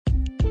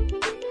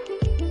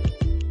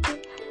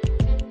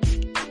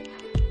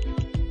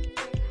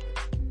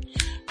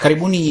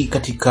Karibuni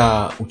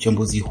katika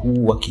uchambuzi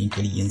huu wa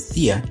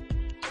kiintelijensia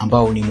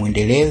ambao ni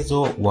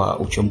mwendelezo wa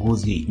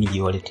uchambuzi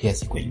niliowaletea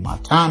siku ya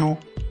Jumatano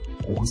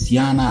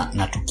kuhusiana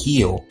na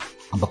tukio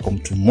ambapo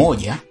mtu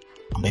mmoja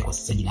ambaye kwa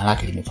sasa jina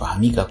lake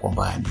limefahamika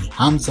kwamba ni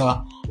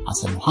Hamza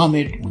Hassan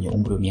Mohammed mwenye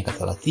umri wa miaka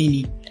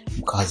 30,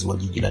 mkazi wa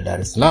jiji la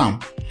Dar es Salaam,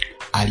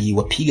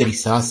 aliwapiga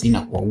risasi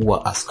na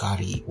kuwaua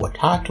askari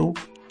 3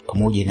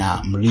 pamoja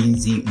na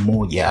mlinzi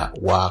mmoja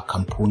wa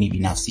kampuni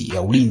binafsi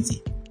ya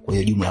ulinzi. Kwa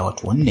hiyo jumla ya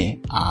watu 4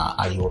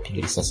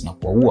 aliwapiga risasi na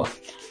kuwaua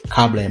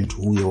kabla ya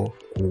mtu huyo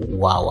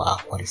kuuawa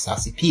kwa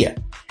risasi pia.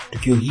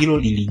 Tukio hilo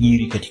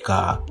lilijiri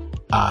katika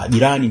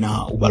jirani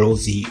na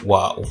ubalozi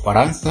wa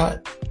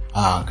Ufaransa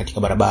katika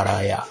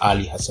barabara ya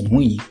Ali Hassan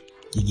Mwinyi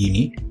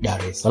jijini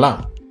Dar es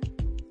Salaam.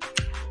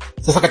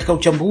 Sasa katika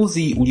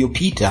uchambuzi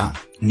uliopita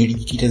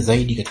nilijikita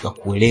zaidi katika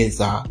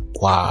kueleza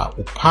kwa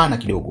upana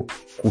kidogo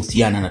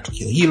kuhusiana na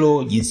tukio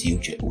hilo, jinsi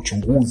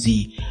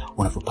uchunguzi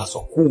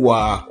unavyopaswa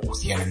kuwa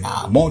kuhusiana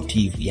na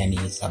motive, yani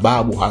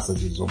sababu hasa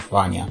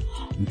zilizomfanya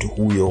mtu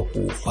huyo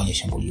kufanya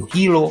shambulio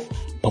hilo,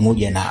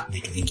 pamoja na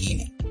vitu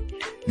vingine.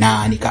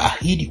 Na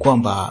nikaahidi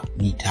kwamba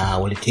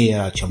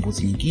nitawaletea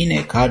chambuzi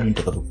nyingine kadri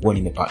nitakavyokuwa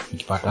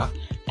nikipata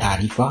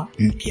taarifa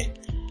mpya.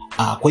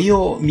 Kwa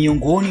hiyo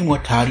miongoni mwa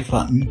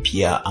taarifa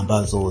mpya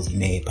ambazo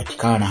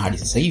zimepatikana hadi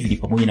sasa hivi ni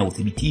pamoja na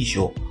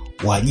uthibitisho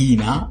wa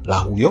jina la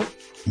huyo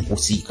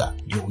mhusika,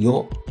 ndio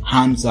huyo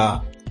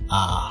Hamza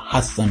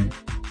Hassan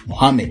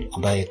Mohammed,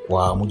 ambaye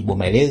kwa mujibu wa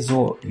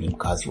maelezo ni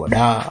mkazi wa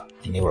Dar,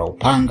 eneo la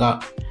Upanga,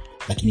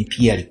 lakini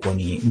pia alikuwa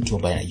ni mtu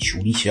ambaye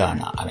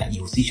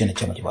anajihusisha na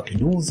Chama cha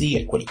Mapinduzi,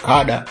 alikuwa ni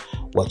kada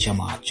wa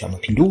Chama cha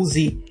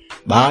Mapinduzi.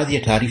 Baadhi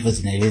ya taarifa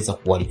zinaeleza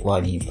kuwa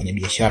alikuwa ni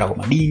mfanyabiashara wa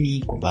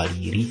madini, kwamba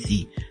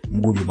alirithi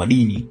mgodi wa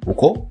madini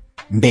huko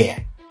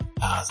Mbeya.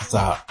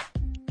 Sasa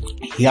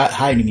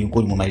haya ni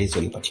miongoni mwa maelezo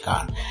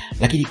yaliyopatikana.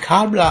 Lakini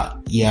kabla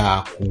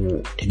ya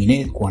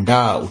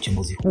kuandaa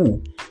uchambuzi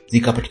huu,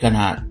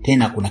 zikapatikana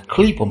tena kuna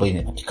clip ambayo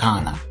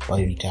imepatikana,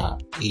 ambayo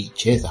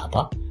nitaicheza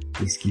hapa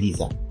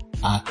kuisikiliza.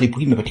 Clip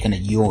hii imepatikana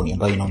jioni,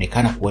 ambayo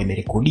inaonekana kuwa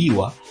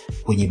imerekodiwa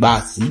kwenye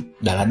basi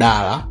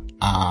daladala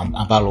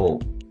ambalo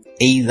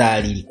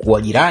aidha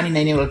lilikuwa jirani na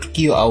eneo la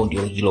tukio au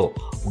ndio hilo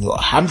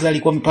Hamza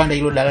alikuwa amepanda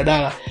hilo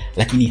daladala,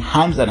 lakini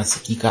Hamza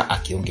anasikika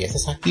akiongea.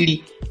 Sasa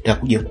hili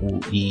tutakuja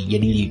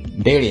kujadili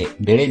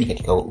mbeleni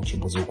katika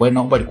uchambuzi. Kwa hiyo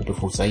naomba nikupe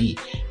fursa hii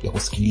ya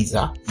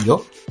kusikiliza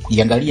hiyo,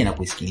 kuiangalia na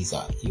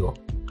kuisikiliza hiyo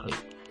clip.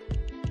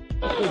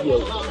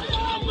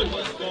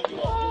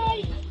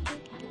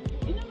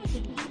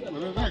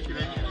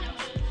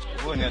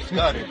 Ni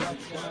askari.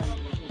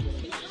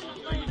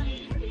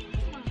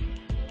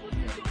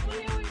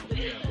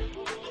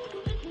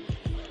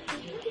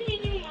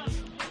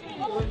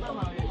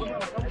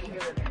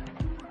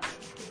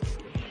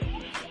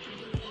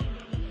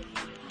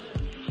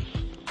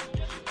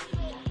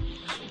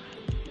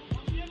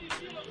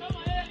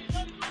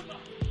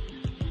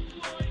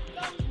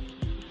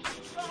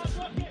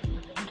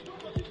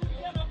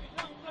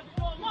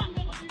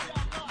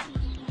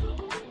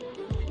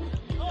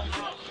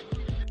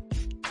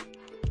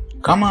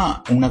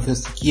 Kama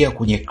unavyosikia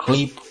kwenye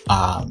clip,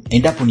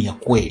 endapo ni ya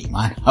kweli,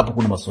 maana hapo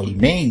kuna maswali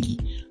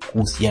mengi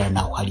kuhusiana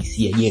na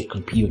uhalisia. Je,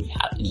 clip hiyo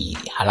ni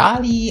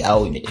halali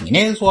au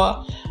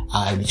imetengenezwa,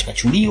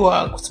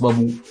 imechakachuliwa? Kwa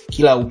sababu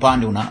kila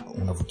upande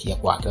unavutia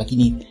kwake.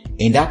 Lakini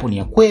endapo ni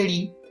ya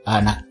kweli,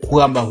 na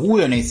kwamba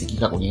huyo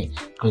anayesikika kwenye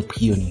clip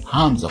hiyo ni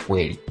Hamza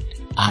kweli,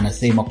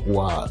 anasema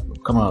kuwa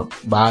kama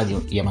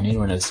baadhi ya maneno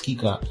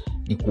yanayosikika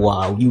ni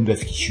kuwa ujumbe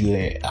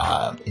afikishiwe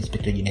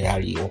Inspector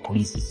General wa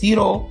polisi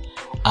Siro,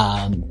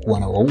 kuwa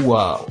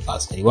wanawaua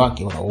askari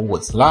wake, wanawaua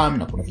Waislamu,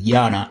 na kuna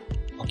vijana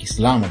wa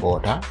Kiislamu ambao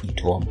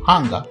watajitoa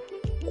mhanga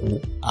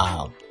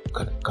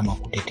kama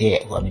kutetea,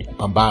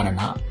 kupambana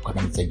na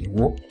ukandamizaji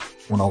huo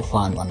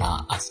unaofanywa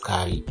na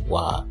askari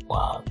wa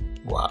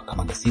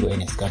kamanda Siro,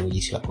 yani askari wa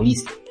jeshi la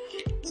polisi.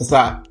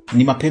 Sasa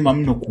ni mapema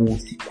mno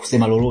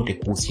kusema lolote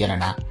kuhusiana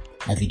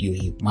na video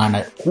hiyo,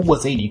 maana kubwa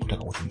zaidi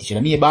kutaka kuthibitisha.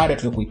 Na mimi baada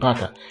tu ya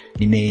kuipata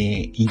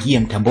nimeingia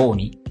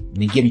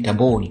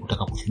mitamboni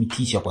kutaka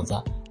kuthibitisha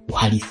kwanza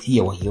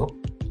uhalisia wa hiyo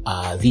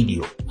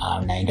video,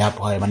 na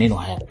endapo haya maneno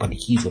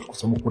hayakupandikizwa, kwa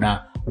sababu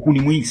kuna ukuni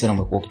mwingi sana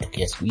umekuwa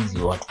ukitokea siku hizi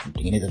wa watu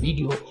kutengeneza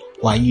video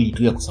kwa ajili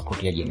tu ya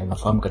kusupport ajenda.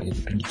 Nafahamu katika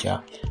kipindi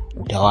cha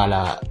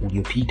utawala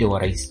uliopita wa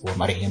rais wa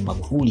marehemu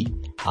Magufuli,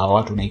 hawa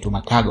watu wanaitwa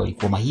mataga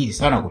walikuwa mahiri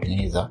sana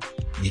kutengeneza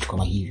vitu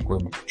kama hivi. Kwa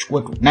hiyo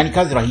unachukua tu, na ni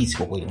kazi rahisi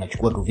kwa kweli,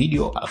 unachukua tu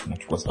video alafu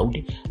unachukua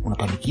sauti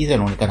unapandikiza,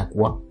 inaonekana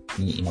kuwa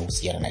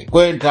inahusiana nayo.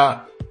 Kwa hiyo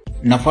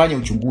nafanya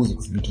uchunguzi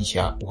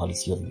kuthibitisha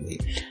uhalisia wa video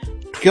hiyo.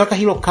 Tukiweka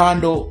hilo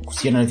kando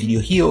kuhusiana na video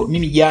hiyo,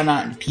 mimi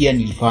jana pia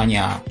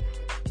nilifanya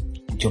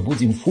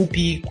uchambuzi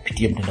mfupi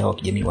kupitia mtandao wa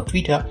kijamii wa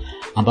Twitter,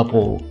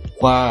 ambapo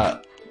kwa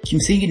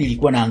kimsingi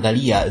nilikuwa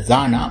naangalia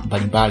dhana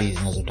mbalimbali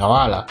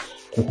zinazotawala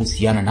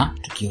kuhusiana na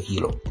tukio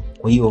hilo.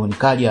 Kwa hiyo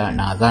nikaja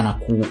na dhana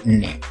kuu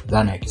 4: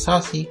 dhana ya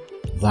kisasi,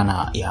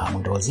 dhana ya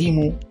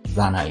mwendawazimu,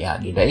 dhana ya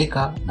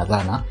gendaeka na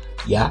dhana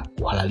ya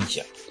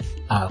kuhalalisha.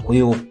 Kwa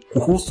hiyo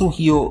kuhusu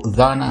hiyo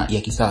dhana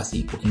ya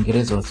kisasi, kwa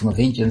Kiingereza wanasema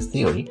vengeance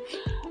theory,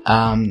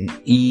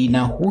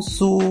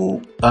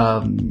 inahusu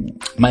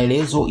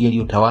maelezo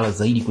yaliyotawala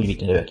zaidi kwenye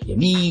mitandao ya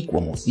kijamii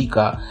kuwa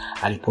mhusika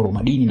aliporwa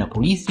madini na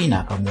polisi na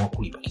akaamua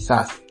kulipa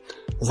kisasi.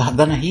 Sasa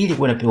dhana hii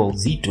ilikuwa inapewa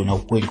uzito na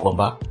ukweli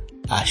kwamba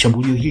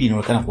shambulio hili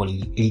linaonekana kuwa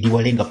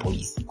liliwalenga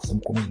polisi, kwa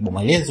sababu kwa mujibu wa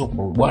maelezo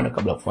kwamba bwana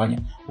kabla ya kufanya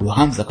huyo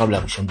Hamza, kabla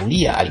ya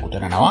kushambulia,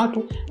 alikutana na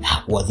watu na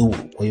hakuwadhuru.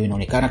 Kwa hiyo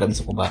inaonekana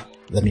kabisa kwamba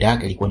dhamira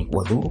yake ilikuwa ni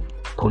kuwadhuru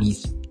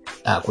polisi.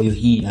 Kwa hiyo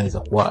hii inaweza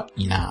kuwa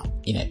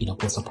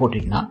inakuwa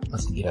supported na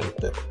mazingira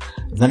yaliyokuwepo.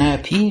 Dhana ya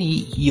pili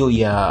hiyo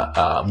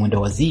ya mwenda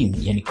wazimu,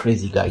 yani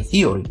crazy guy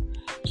theory,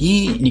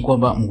 hii ni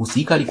kwamba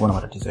mhusika alikuwa na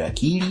matatizo ya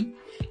akili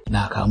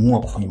na akaamua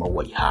kufanya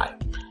mauaji hayo.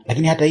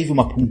 Lakini hata hivyo,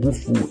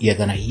 mapungufu ya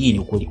dhana hii ni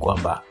ukweli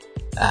kwamba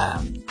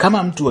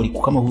kama mtu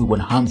alikuwa kama huyu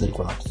bwana Hamza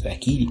alikuwa na matatizo ya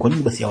akili, kwa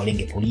nini basi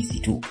awalenge polisi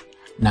tu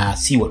na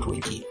si watu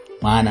wengine?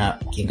 Maana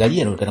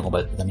ukiangalia inaonekana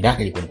kwamba dhamira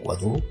yake ilikuwa ni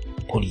kuwadhuru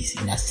polisi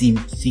na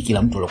si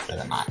kila mtu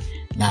aliyokutana naye.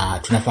 Na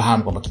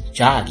tunafahamu kwamba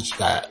kichaa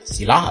akishika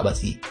silaha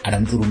basi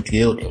anamdhuru mtu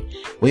yeyote.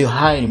 Kwa hiyo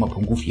haya ni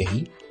mapungufu ya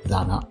hii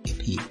dhana ya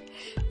pili.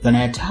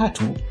 Dhana ya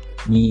tatu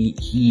ni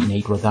hii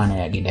inaitwa dhana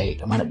ya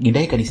gendaika. Maana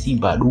gendaika ni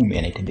simba dume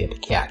anayetembea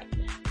peke yake.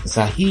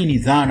 Sasa hii ni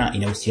dhana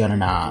inahusiana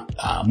na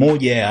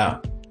moja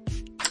ya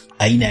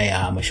aina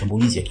ya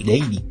mashambulizi ya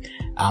kigaidi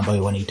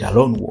ambayo wanaita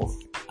lone wolf.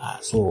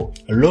 So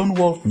lone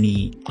wolf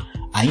ni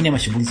aina ya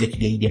mashambulizi ya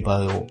kigaidi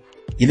ambayo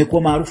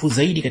imekuwa maarufu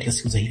zaidi katika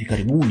siku za hivi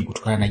karibuni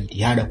kutokana na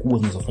jitihada kubwa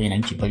zinazofanywa na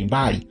nchi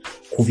mbalimbali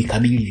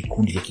kuvikabili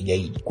vikundi vya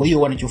kigaidi. Kwa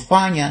hiyo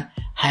wanachofanya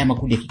haya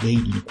makundi ya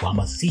kigaidi ni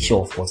kuhamasisha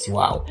wafuasi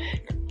wao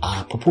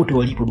popote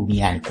walipo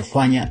duniani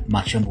kufanya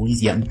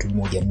mashambulizi ya mtu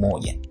mmoja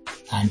mmoja.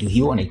 Ndio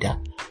hiyo wanaita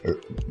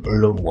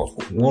lone wolf.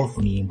 Wolf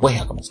ni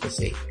mbweha kama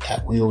sikosei.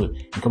 Kwa hiyo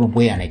ni kama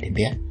mbweha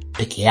anayetembea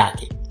peke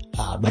yake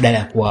badala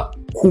ya kuwa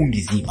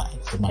kundi zima.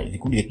 Sema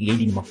vikundi vya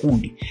kigaidi ni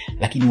makundi,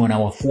 lakini wana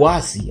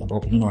wafuasi ambao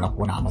pengine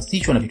wanakuwa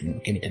nahamasishwa na vitu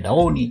vya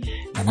mitandaoni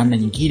na namna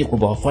nyingine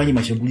kwamba wafanye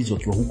mashambulizi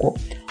wakiwa huko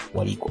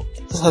waliko.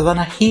 Sasa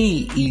dhana hii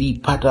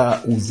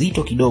ilipata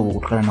uzito kidogo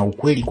kutokana na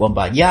ukweli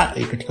kwamba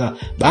katika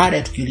baada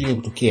ya tukio lile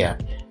kutokea,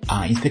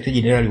 Inspector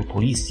General wa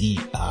polisi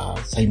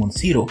Simon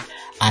Siro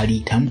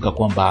alitamka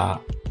kwamba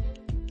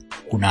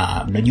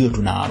mnajua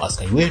tuna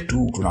askari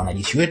wetu, tuna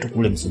wanajeshi wetu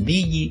kule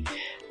Msumbiji.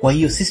 Kwa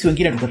hiyo sisi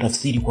wengine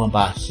tukatafsiri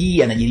kwamba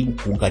hii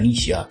anajaribu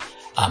kuunganisha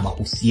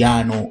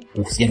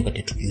uhusiano kati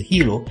ya tukio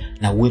hilo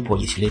na uwepo wa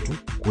jeshi letu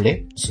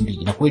kule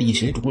Msumbiji. Na kweli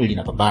jeshi letu kule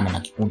linapambana na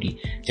kikundi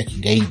cha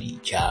kigaidi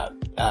cha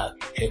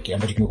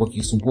ambacho kimekuwa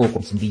kikisumbua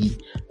kwa Msumbiji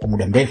kwa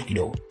muda mrefu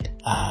kidogo.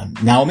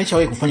 Na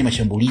wameshawahi kufanya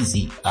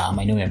mashambulizi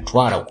maeneo ya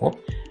Mtwara huko.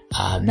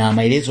 Na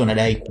maelezo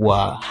yanadai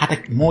kuwa hata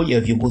mmoja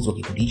wa viongozi wa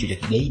kikundi hicho cha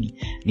kigaidi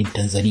ni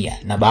Tanzania,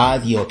 na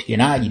baadhi ya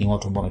wapiganaji ni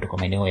watu ambao wametoka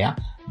maeneo ya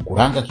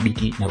Mkuranga,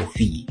 Kibiti na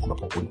Rufiji,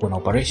 ambapo kulikuwa na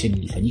operation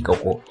ilifanyika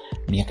huko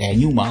miaka ya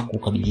nyuma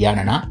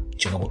kukabiliana na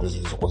changamoto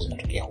zilizokuwa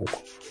zinatokea huko.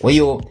 Kwa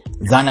hiyo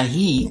dhana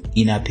hii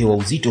inapewa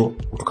uzito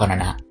kutokana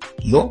na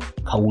hiyo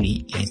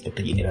kauli ya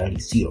Inspector General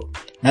Siro.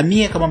 Na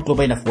mimi kama mtu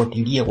ambaye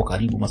nafuatilia kwa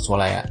karibu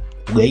masuala ya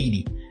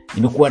ugaidi,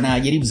 nimekuwa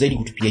najaribu zaidi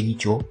kutupia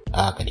jicho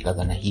katika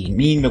dhana hii.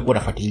 Mimi nimekuwa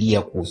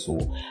nafuatilia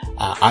kuhusu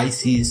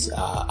ISIS,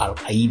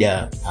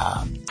 Al-Qaeda,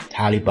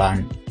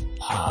 Taliban,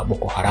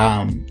 Boko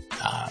Haram,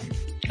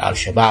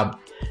 Al-Shabaab.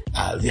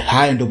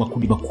 Haya ndio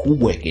makundi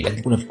makubwa yake,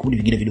 lakini kuna vikundi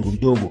vingine vidogo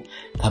vidogo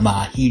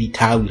kama hili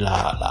tawi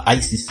la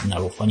ISIS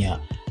linalofanya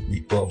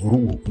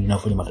vurugu,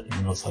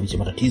 linalosababisha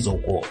matatizo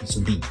huko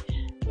Msumbiji.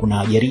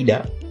 Kuna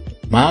jarida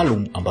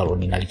maalum ambalo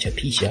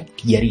ninalichapisha,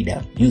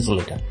 kijarida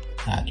newsletter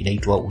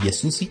kinaitwa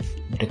Ujasusi.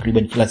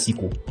 Takriban kila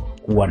siku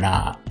huwa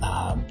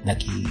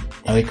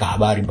naweka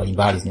habari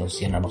mbalimbali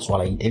zinazohusiana na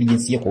masuala ya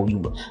intelijensia kwa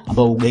ujumla,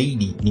 ambao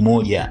ugaidi ni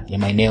moja ya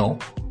maeneo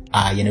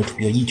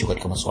yanayotupiwa jicho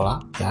katika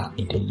masuala ya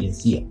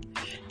intelijensia.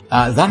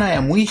 Dhana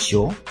ya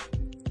mwisho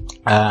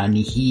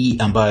ni hii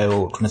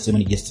ambayo tunasema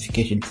ni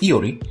justification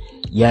theory,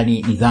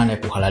 yani ni dhana ya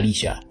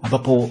kuhalalisha,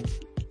 ambapo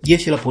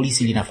jeshi la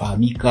polisi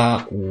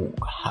linafahamika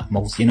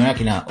mahusiano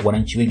yake na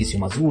wananchi wengi sio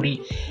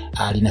mazuri.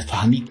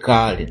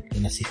 Linafahamika,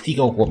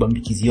 linasifika kwa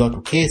kuwabambikizia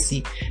watu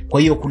kesi.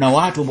 Kwa hiyo kuna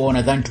watu ambao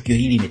wanadhani tukio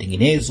hili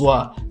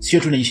limetengenezwa sio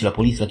tu na jeshi la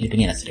polisi, lakini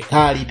pengine na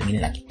serikali, pengine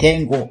na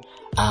kitengo.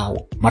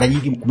 Mara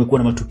nyingi kumekuwa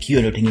na matukio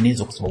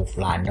yanayotengenezwa kwa sababu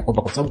fulani, na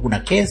kwamba kwa sababu kuna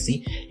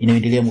kesi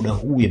inayoendelea muda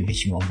huu ya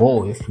Mheshimiwa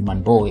Freeman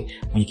Mbowe,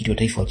 mwenyekiti wa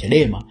taifa wa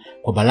Chadema,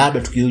 kwamba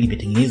labda tukio hili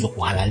limetengenezwa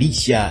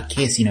kuhalalisha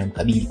kesi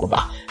inayomkabili,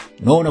 kwamba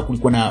unaona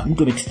kulikuwa na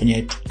mtu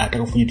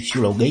anataka kufanya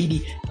tishio la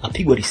ugaidi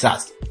akapigwa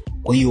risasi.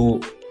 Kwa hiyo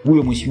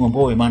huyo Mheshimiwa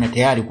Mbowe, maana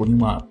tayari kwa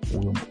nyuma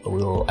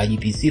huyo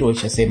IGP Siro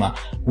alishasema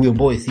huyo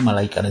Mbowe si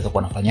malaika, anaweza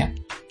kuwa anafanya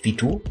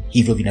vitu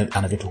hivyo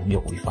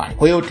anavyotuhumiwa kuvifanya.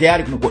 Kwa hiyo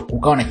tayari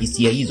kukawa na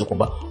hisia hizo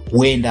kwamba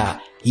huenda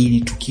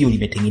hili tukio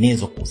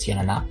limetengenezwa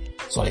kuhusiana na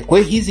swala. Kwa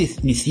hiyo hizi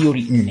ni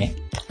theory 4,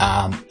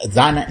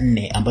 dhana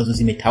 4 ambazo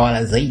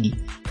zimetawala zaidi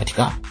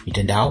katika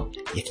mitandao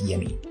ya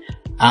kijamii.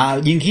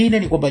 Jingine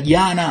ni kwamba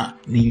jana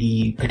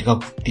katika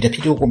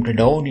pitapita huko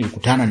mtandaoni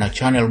nilikutana na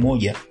channel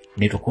moja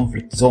inaitwa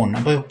Conflict Zone,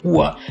 ambayo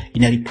huwa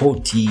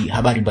inaripoti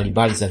habari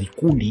mbalimbali za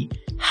vikundi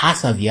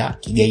hasa vya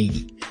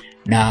kigaidi.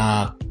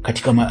 Na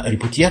katika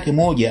ripoti yake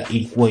moja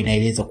ilikuwa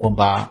inaeleza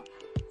kwamba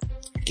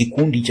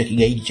kikundi cha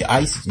kigaidi cha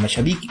ISIS,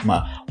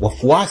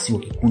 wafuasi wa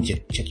kikundi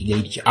cha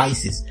kigaidi cha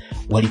ISIS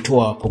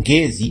walitoa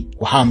pongezi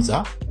kwa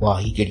Hamza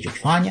kwa hiki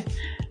alichokifanya,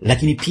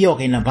 lakini pia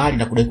wakaenda mbali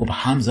na kudai kwamba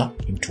Hamza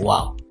ni mtu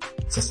wao.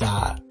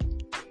 Sasa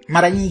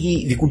mara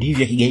nyingi vikundi hivi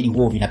vya kigaidi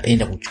huwa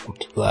vinapenda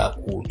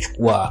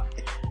kuchukua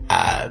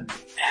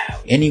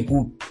yani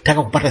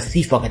kutaka kupata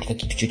sifa katika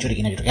kitu chochote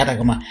kinachotokea hata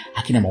kama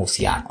hakina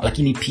mahusiano.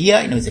 Lakini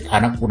pia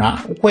inawezekana kuna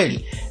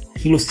ukweli.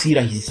 Hilo si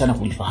rahisi sana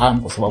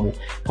kulifahamu kwa sababu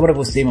kama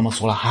nilivyosema,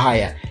 masuala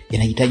haya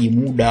yanahitaji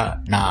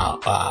muda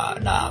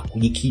na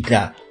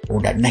kujikita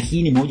muda. Na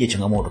hii ni moja ya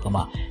changamoto,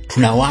 kama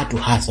tuna watu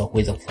hasa wa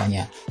kuweza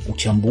kufanya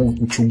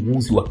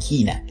uchunguzi wa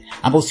kina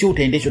ambao sio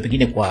utaendeshwa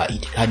pengine kwa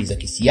itikadi za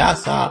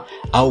kisiasa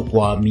au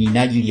kwa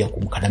minajili ya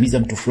kumkandamiza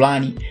mtu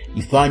fulani,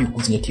 ifanywe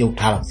kuzingatia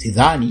utaalamu.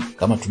 Sidhani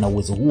kama tuna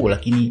uwezo huo,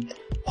 lakini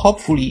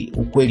hopefully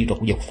ukweli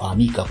utakuja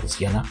kufahamika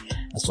kuhusiana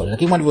na swali.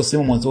 Lakini kama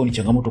nilivyosema mwanzoni,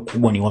 changamoto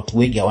kubwa ni watu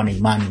wengi hawana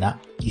imani na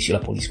jeshi la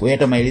polisi. Kwa hiyo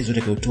hata maelezo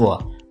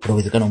utakayotoa kuna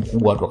uwezekano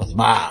mkubwa watu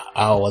wakasema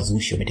hao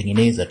wazushi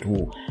wametengeneza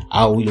tu,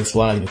 au hilo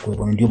swala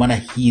limekuwa. Ndio maana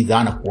hii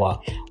dhana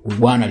kwa huyu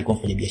bwana alikuwa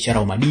mfanya biashara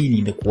wa madini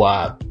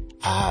imekuwa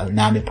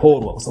na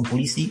ameporwa, kwa sababu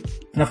polisi,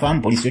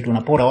 tunafahamu polisi wetu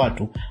wanapora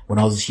watu,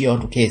 wanawazushia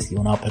watu kesi,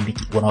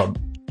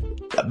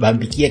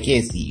 wanawabambikia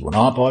kesi,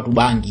 wanawapa watu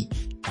bangi,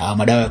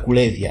 madawa ya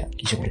kulevya,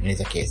 kisha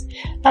kutengeneza kesi.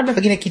 Labda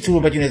pengine kitu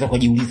ambacho unaweza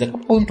kujiuliza,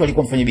 kama huyu mtu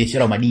alikuwa mfanya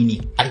biashara wa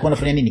madini, alikuwa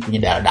anafanya nini kwenye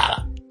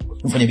daladala?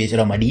 Mfanya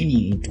biashara wa madini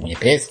ni mtu mwenye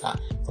pesa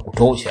za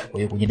kutosha, kwa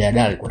hiyo kwenye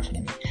daladala alikuwa anafanya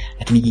nini?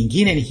 Lakini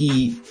jingine ni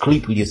hii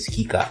clip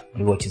iliyosikika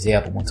niliyochezea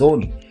hapo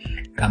mwanzoni.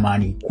 Kama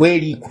ni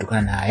kweli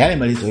kutokana na yale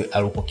maelezo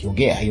aliyokuwa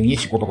kiongea,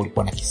 haionyeshi kwamba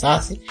kulikuwa na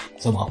kisasi,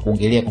 kwa sababu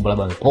hakuongelea kwamba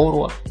labda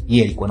ameporwa.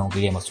 Yeye alikuwa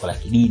anaongelea masuala ya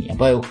kidini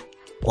ambayo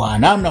kwa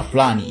namna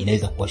fulani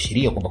inaweza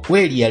kuashiria kwamba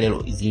kweli yale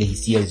zile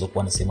hisia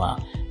alizokuwa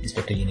anasema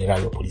Inspector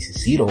General wa polisi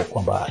Siro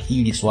kwamba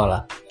hili swala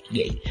la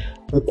kigaidi.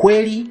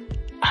 Ukweli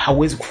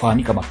hauwezi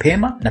kufahamika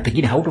mapema na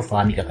pengine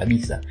hautofahamika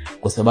kabisa,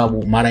 kwa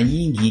sababu mara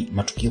nyingi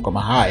matukio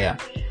kama haya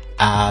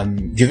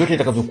vyovyote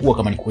itakavyokuwa,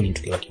 kama ni kweli ni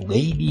tukio la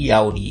kigaidi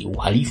au ni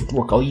uhalifu tu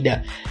wa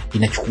kawaida,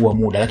 inachukua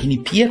muda. Lakini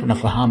pia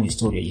tunafahamu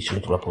historia ya jeshi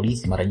letu la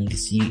polisi mara nyingi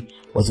si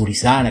wazuri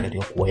sana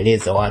katika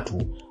kuwaeleza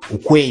watu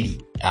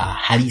ukweli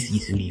halisi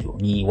jinsi ulivyo.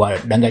 Ni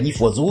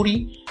wadanganyifu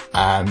wazuri,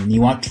 ni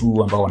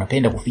watu ambao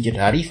wanapenda kuficha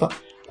taarifa.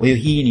 Kwa hiyo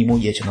hii ni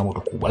moja ya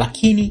changamoto kubwa.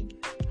 Lakini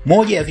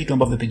moja ya vitu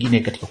ambavyo pengine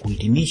katika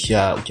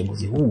kuhitimisha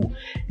uchambuzi huu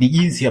ni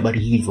jinsi habari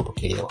hii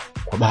ilivyopokelewa.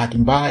 Kwa bahati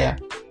mbaya,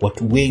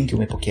 watu wengi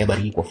wamepokea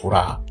habari hii kwa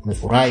furaha.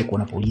 Wamefurahi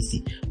kuona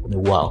polisi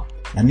wameuawa.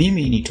 Na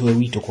mimi nitoe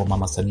wito kwa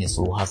Mama Samia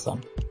Suluhu Hassan.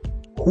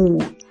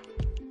 Huu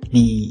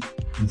ni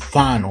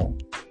mfano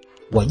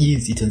wa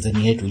jinsi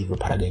Tanzania yetu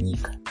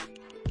ilivyoparaganyika,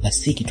 na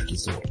si kitu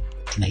kizuri.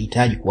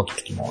 Tunahitaji kuwa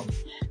kitu kimoja.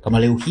 Kama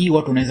leo hii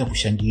watu wanaweza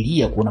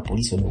kushangilia kuona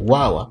polisi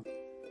wameuawa,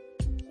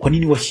 kwa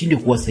nini washinde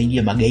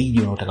kuwasaidia magaidi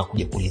wanaotaka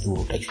kuja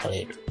kulidhuru taifa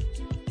letu?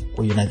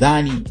 Kwa hiyo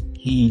nadhani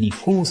hii ni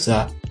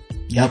fursa,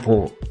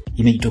 japo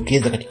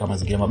imejitokeza katika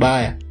mazingira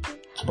mabaya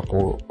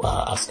ambapo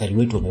askari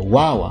wetu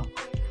wameuawa,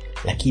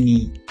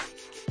 lakini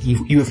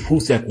iwe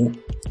fursa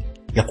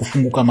ya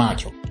kufunguka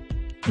macho.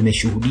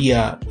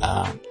 Nimeshuhudia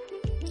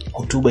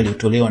hotuba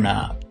iliyotolewa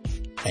na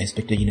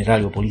Inspector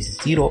General wa polisi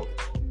Siro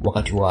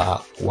wakati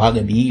wa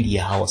kuaga miili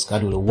ya hao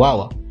askari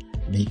waliouawa.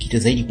 Nimejikita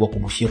zaidi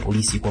kuwakumbushia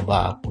polisi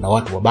kwamba kuna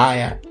watu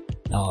wabaya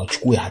na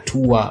wachukue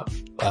hatua,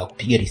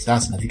 kupiga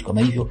risasi na vitu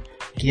kama hivyo.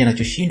 Lakini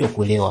anachoshindwa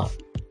kuelewa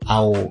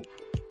au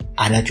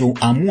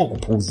anachoamua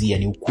kupuuzia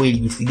ni ukweli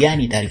jinsi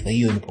gani taarifa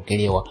hiyo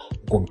imepokelewa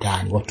huko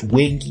mtaani. Watu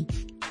wengi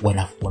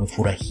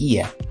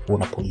wamefurahia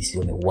kuona polisi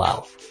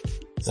wameuawa.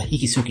 Sasa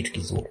hiki sio kitu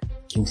kizuri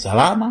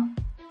kiusalama.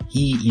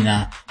 Hii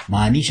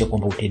inamaanisha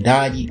kwamba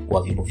utendaji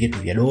wa vyombo vyetu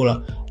vya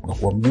dola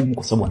unakuwa mgumu,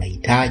 kwa sababu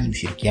wanahitaji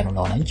ushirikiano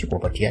na wananchi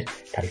kuwapatia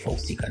taarifa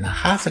husika. Na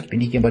hasa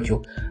kipindi hiki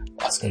ambacho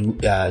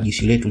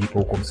jeshi letu lipo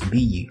huko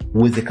Msumbiji,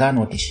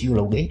 uwezekano wa tishio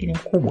la ugaidi ni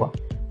mkubwa.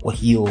 Kwa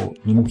hiyo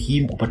ni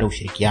muhimu kupata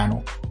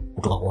ushirikiano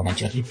kutoka kwa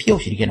wananchi, lakini pia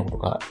ushirikiano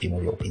kutoka vyombo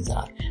vya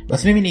upinzani.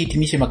 Basi mimi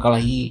nihitimishe makala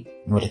hii,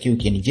 niwatakie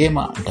wikendi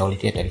njema.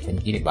 Nitawaletea taarifa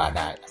nyingine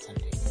baadaye.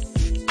 Asante.